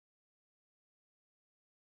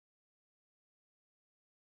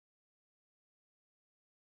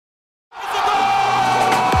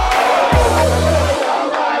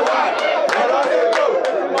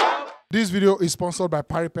This video is sponsored by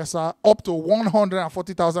Paripesa, up to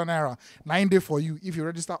 140,000 naira. 9 day for you if you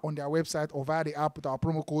register on their website or via the app with our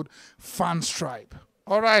promo code FANSTRIPE.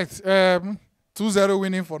 All right, 2-0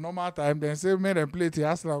 winning for normal time. Then say made them play to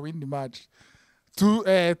Arsenal win the match.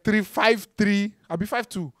 5-3. I'll be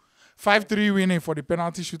 5-2. 5-3 winning for the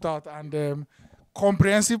penalty shootout and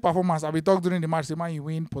comprehensive performance. I'll be talking during the match. The man you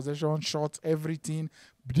win possession, shots, everything.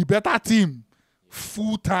 The better team,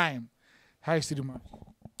 full time. How you see the match?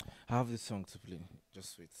 I have this song to play.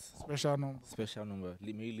 Just wait. Special number. Special number.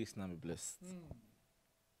 May you listen and be blessed.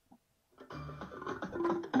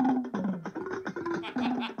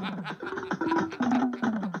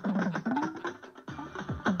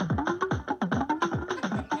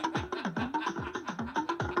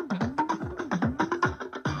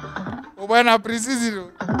 Oh, when I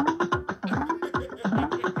precision.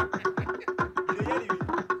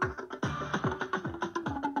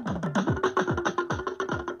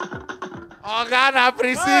 God, na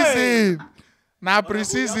pre-season. Na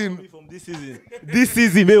pre-season. From this season. This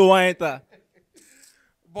season, may one enter.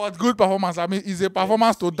 But good performance. I mean, it's a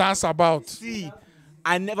performance to dance about. See,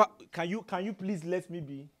 I never. Can you please let me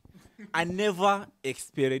be? I never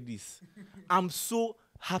experienced this. I'm so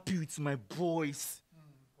happy with my boys.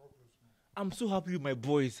 I'm so happy with my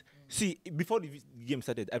boys. See, before the game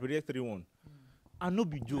started, I predicted 3-1. And no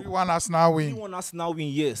big joke. 3-1 Arsenal win. 3-1 Arsenal win,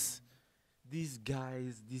 yes. These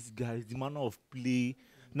guys, the manner of play.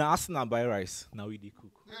 Now Arsenal buy rice. Now we dey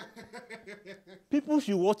cook. People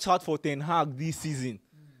should watch out for Ten Hag this season.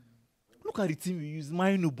 Look at the team we use.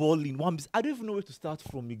 Mino balling. I don't even know where to start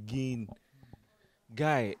from again.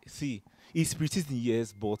 Guy, see, it's pre-season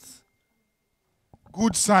years, but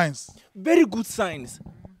good signs. Very good signs.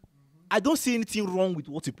 I don't see anything wrong with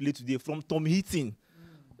what he played today. From Tom Heaton,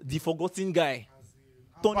 the forgotten guy.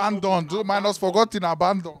 Abandoned, minus forgotten,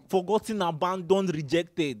 abandoned. Forgotten, abandoned,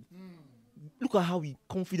 rejected. Look at how he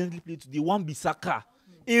confidently played today. Wan-Bissaka,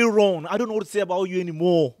 Aaron. I don't know what to say about you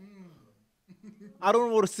anymore. I don't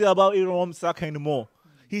know what to say about Aaron Wan-Bissaka anymore.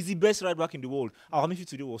 He's the best right back in the world. Our midfield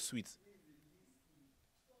today was sweet.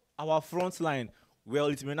 Our front line, well,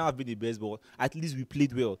 it may not have been the best, but at least we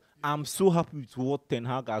played well. I'm so happy with what Ten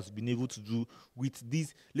Hag has been able to do with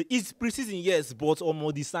this. It's pre-season, yes, but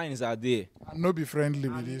almost the signs are there. And not be friendly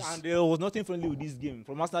with this. And there was nothing friendly with this game.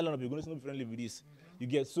 From Arsenal, you're going to not be friendly with this. You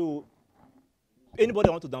get so.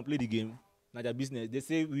 Anybody want to downplay the game, not their business. They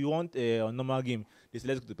say we want a normal game. They say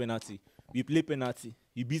let's go to penalty. We play penalty.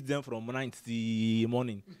 You beat them from 9 till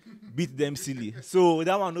morning. Beat them silly. So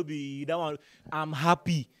that one no be that one. I'm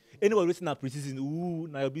happy. Anybody listening at pre-season, ooh,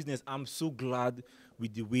 now your business. I'm so glad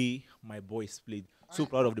with the way my boys played. So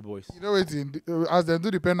proud of the boys. You know what? As they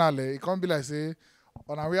do the penalty, it can't be like say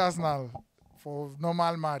on our way Arsenal for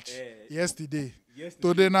normal match yesterday.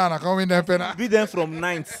 Today now I can't win them penalty. Beat them from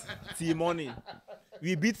 9th till morning.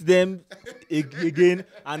 We beat them again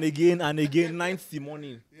and again and again 9th till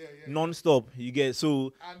morning, non-stop. You get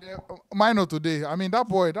so. And Mino today, I mean that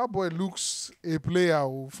boy looks a player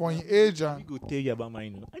for his age. And I go tell you about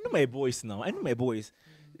Mino. I know my boys now. I know my boys.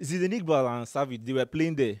 Zidane Iqbal and Savage, they were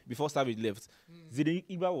playing there before Savage left. Zidane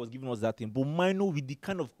Iqbal was giving us that thing, but Mino with the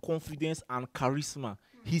kind of confidence and charisma,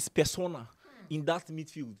 his persona in that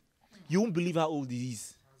midfield, you won't believe how old he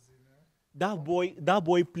is. That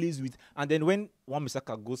boy plays with, and then when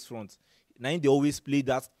Wan-Bissaka goes front, now they always play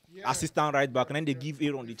that assistant right back, and then they give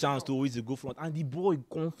Aaron the chance to always go front, and the boy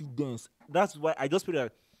confidence. That's why I just feel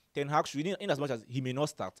that Ten Hag should, in as much as he may not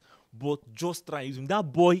start, but just try using that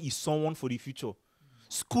boy is someone for the future.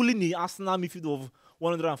 Schooling the Arsenal midfield of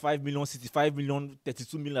 105 million, 65 million,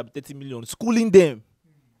 32 million, 30 million, schooling them.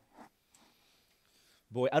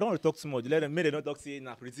 Boy, I don't want to talk too much. Let them, maybe they don't talk, say,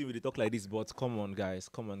 nah, pretty when they talk like this, but come on, guys.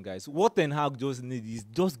 What Ten Hag just needs is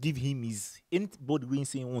just give him his, anybody going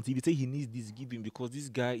saying wants. If you say he needs this, give him, because this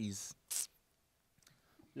guy is,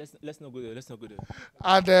 let's not go there.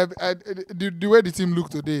 And the way the team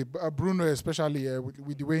looked today, Bruno especially,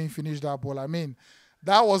 with the way he finished that ball, I mean,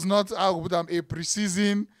 that was not a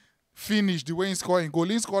pre-season finish, the way he scored in goal.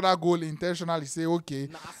 He scored that goal intentionally, say, okay.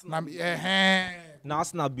 Now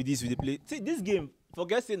Arsenal be this with the play. See, this game,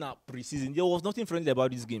 forget saying that pre-season, there was nothing friendly about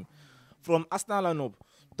this game. From Arsenal lineup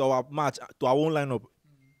to our match, to our own lineup,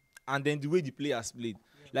 and then the way the players played.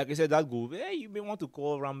 Like I said, that goal, you may want to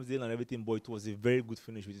call Ramsdale and everything, but it was a very good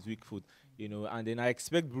finish with his weak foot, you know. And then I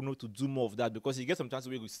expect Bruno to do more of that, because he gets some chances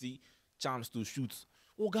where you see chance to shoot.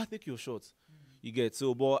 Oh, God, take your shots. You get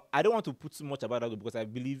so, but I don't want to put too much about that goal, because I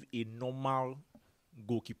believe a normal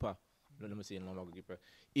goalkeeper, let me say a normal goalkeeper,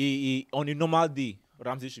 on a normal day,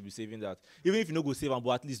 Ramsey should be saving that. Even if you don't go save him,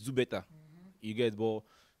 but at least do better. You get, but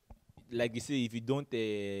like you say, if you don't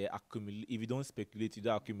accumulate, if you don't speculate, you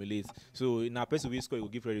don't accumulate. So in a person we score, you will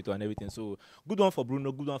give credit to and everything. So good one for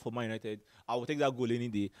Bruno, good one for Man United. I will take that goal any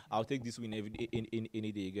day. I'll take this win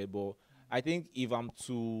any day again. But I think if I'm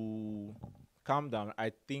to calm down,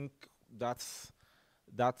 I think that's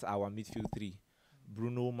our midfield three: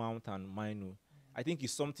 Bruno, Mount, and Mainu. I think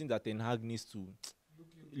it's something that Ten Hag needs to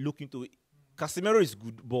look into. Casemiro is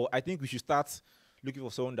good, but I think we should start looking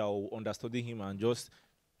for someone that will understand him and just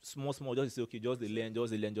small, just say, okay, just the lane.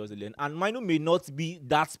 And Mainu may not be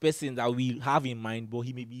that person that we have in mind, but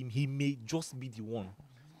he may just be the one.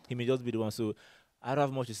 He may just be the one. So I don't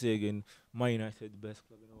have much to say again. Man United, the best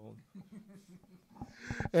club in the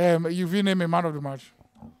world. You've named a man of the match.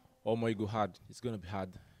 Oh my God, hard. It's gonna be hard.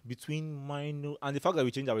 Between Mainu and the fact that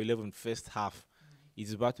we changed our 11 first half,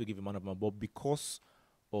 it's about to give a man of the match. But because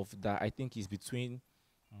of that, I think it's between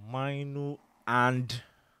Mainu and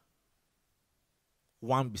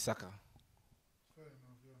Wan-Bissaka.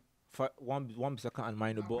 Wan-Bissaka and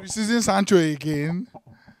Mainu. Preseason Sancho again.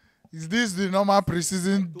 Is this the normal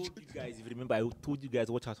preseason? I told you guys, if you remember, I told you guys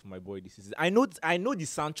watch out for my boy this season. I know the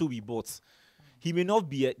Sancho we bought. He may not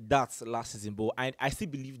be that last season, but I still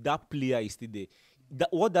believe that player is still there.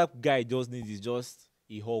 What that guy just needs is just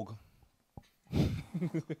a hug.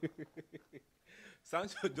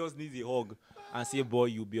 Sancho just needs a hug and say, boy,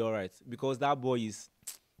 you'll be all right. Because that boy is...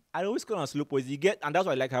 I always call on slow poise. And that's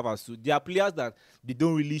why I like Havertz too. There are players that they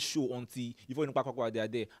don't really show until you know they are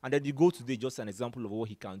there. And then you go today, just an example of what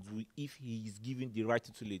he can do if he is given the right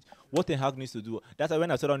tutelage. What Ten Hag needs to do. That's why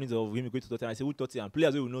when I saw the news of him going to Tottenham, I said, who Tottenham?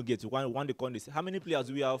 Players we will not get. One the corner. How many players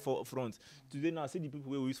do we have for front? Today now, see the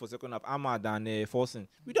people we use for second half, Ahmad and Forsen.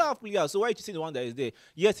 We don't have players. So why you see the one that is there?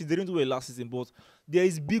 Yes, he didn't do it last season, but there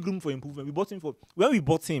is big room for improvement. When we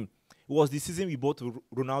bought him, it was the season we bought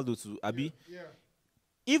Ronaldo to Abi. Yeah.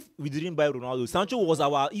 If we didn't buy Ronaldo, Sancho was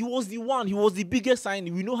he was the one, he was the biggest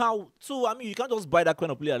signing. We know how. So, I mean, you can't just buy that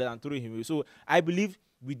kind of player and throw him away. So, I believe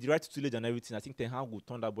with the right tutelage and everything, I think Ten Hag will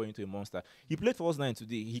turn that boy into a monster. He played for us 9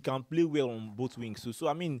 today. He can play well on both wings. So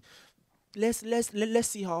I mean, let's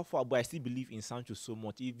see how far. But I still believe in Sancho so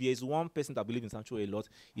much. If there's one person that believes in Sancho a lot,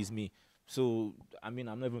 it's me. So, I mean,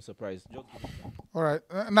 I'm not even surprised. All right.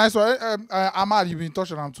 Nice one. Ahmad, you've been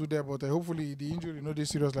touching on 2 there, but hopefully the injury not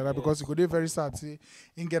serious like that, because it could be very sad. See,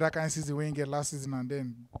 in get that kind of season when you get last season and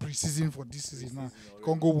then pre-season for this season now.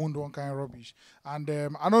 Can't go wound one kind of rubbish. And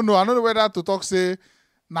I don't know whether to talk say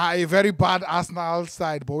now a very bad Arsenal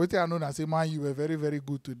side, but what I know now say man, you were very, very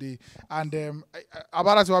good today. And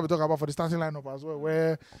about that's what we talk about for the starting lineup as well,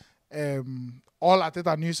 where all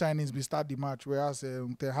Arteta new signings we start the match, whereas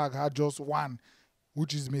Ten Hag had just one,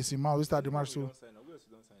 which is Mason Mount. We start the match so.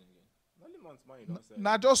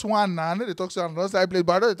 Not just one. I know they talk so another side play,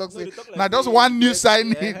 but I know they talk say not just one new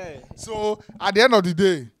signing. Yeah. So at the end of the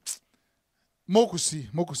day,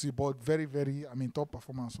 Mokusi, but very, very, I mean, top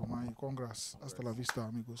performance for my congrats. Hasta la vista,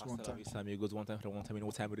 amigos. One time.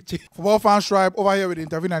 Football Fans Tribe over here with the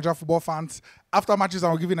interview Nigerian football fans. After matches,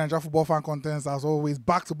 I'll give you Nigerian football fan contents as always,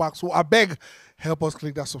 back to back. So I beg, help us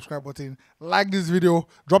click that subscribe button, like this video,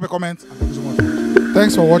 drop a comment, and thank you so much.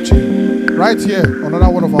 Thanks for watching. Right here, another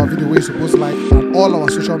one of our videos where you're supposed to like, and all our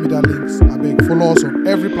social media links. I beg, follow us on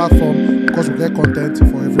every platform because we get content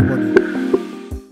for everybody.